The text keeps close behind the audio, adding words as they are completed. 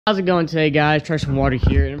How's it going today, guys? Try some water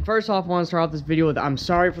here. And first off, I want to start off this video with I'm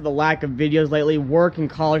sorry for the lack of videos lately. Work and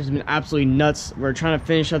college has been absolutely nuts. We're trying to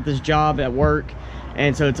finish up this job at work,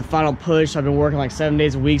 and so it's a final push. I've been working like 7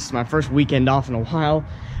 days a week. It's my first weekend off in a while.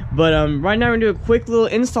 But right now we're gonna do a quick little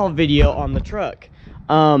install video on the truck.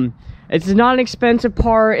 It's not an expensive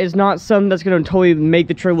part. It's not something that's gonna totally make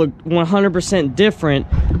the truck look 100% different,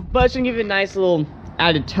 but it's gonna give it a nice little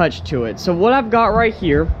added touch to it. So what I've got right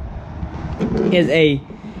here is a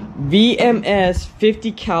VMS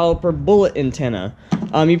 50 caliber bullet antenna.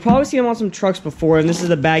 You've probably seen them on some trucks before, and this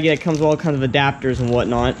is a baggie that comes with all kinds of adapters and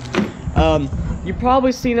whatnot. You've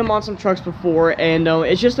probably seen them on some trucks before, and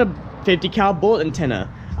it's just a 50 cal bullet antenna.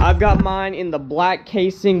 I've got mine in the black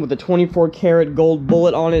casing with a 24 karat gold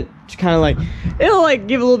bullet on it. It's kind of like, it'll like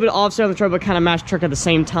give a little bit of offset on the truck, but kind of match the truck at the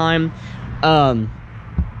same time.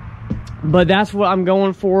 But that's what I'm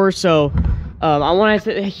going for. So I want to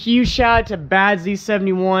say a huge shout out to Bad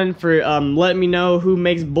Z71 for letting me know who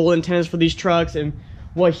makes bullet antennas for these trucks and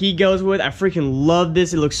what he goes with. I freaking love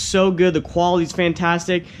this. It looks so good. The quality's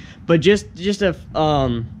fantastic. But just to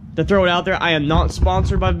throw it out there, I am not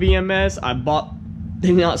sponsored by VMS. They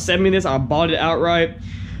did not send me this. I bought it outright.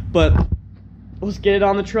 But let's get it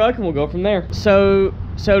on the truck and we'll go from there. So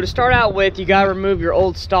to start out with, you gotta remove your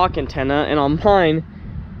old stock antenna, and on mine,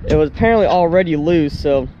 it was apparently already loose,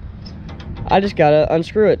 so I just gotta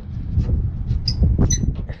unscrew it.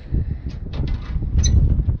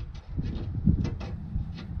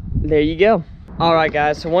 There you go. Alright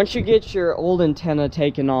guys, so once you get your old antenna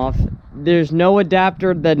taken off, there's no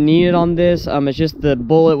adapter that needed on this. It's just the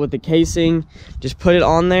bullet with the casing. Just put it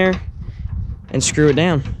on there and screw it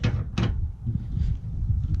down.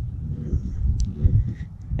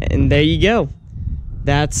 And there you go.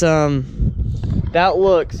 That's that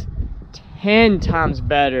looks 10 times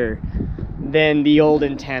better than the old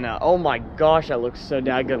antenna. Oh my gosh, that looks so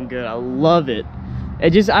daggum good. I love it. It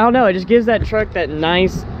just, I don't know, it just gives that truck that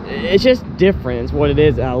nice, it's just different. It's what it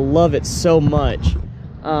is, and I love it so much.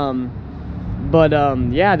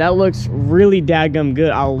 Yeah, that looks really daggum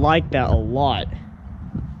good. I like that a lot.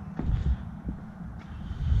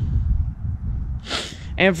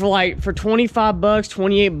 And for 25 bucks,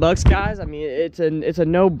 28 bucks, guys, I mean, it's a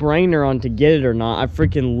no-brainer on to get it or not. I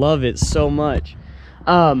freaking love it so much.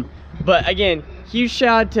 But again, huge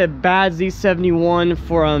shout out to Bad Z71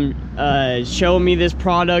 for showing me this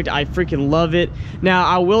product. I freaking love it. Now,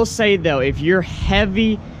 I will say though, if you're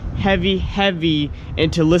heavy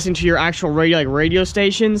into listening to your actual radio, like radio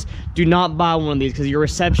stations, do not buy one of these because your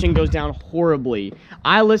reception goes down horribly.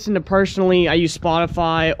 I listen to personally, I use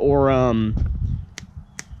Spotify or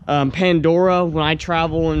Pandora when I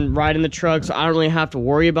travel and ride in the truck, so I don't really have to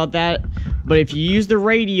worry about that. But if you use the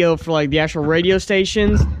radio for like the actual radio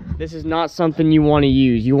stations, this is not something you want to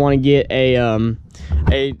use. You want to get either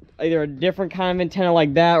a different kind of antenna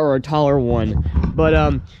like that or a taller one.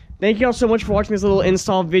 But thank you all so much for watching this little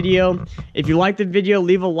install video. If you liked the video,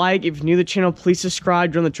 leave a like. If you're new to the channel, please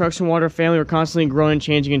subscribe. Join the Trucks and Water family. We're constantly growing and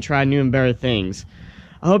changing and trying new and better things.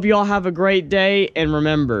 I hope you all have a great day, and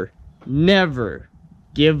remember, never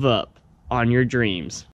give up on your dreams.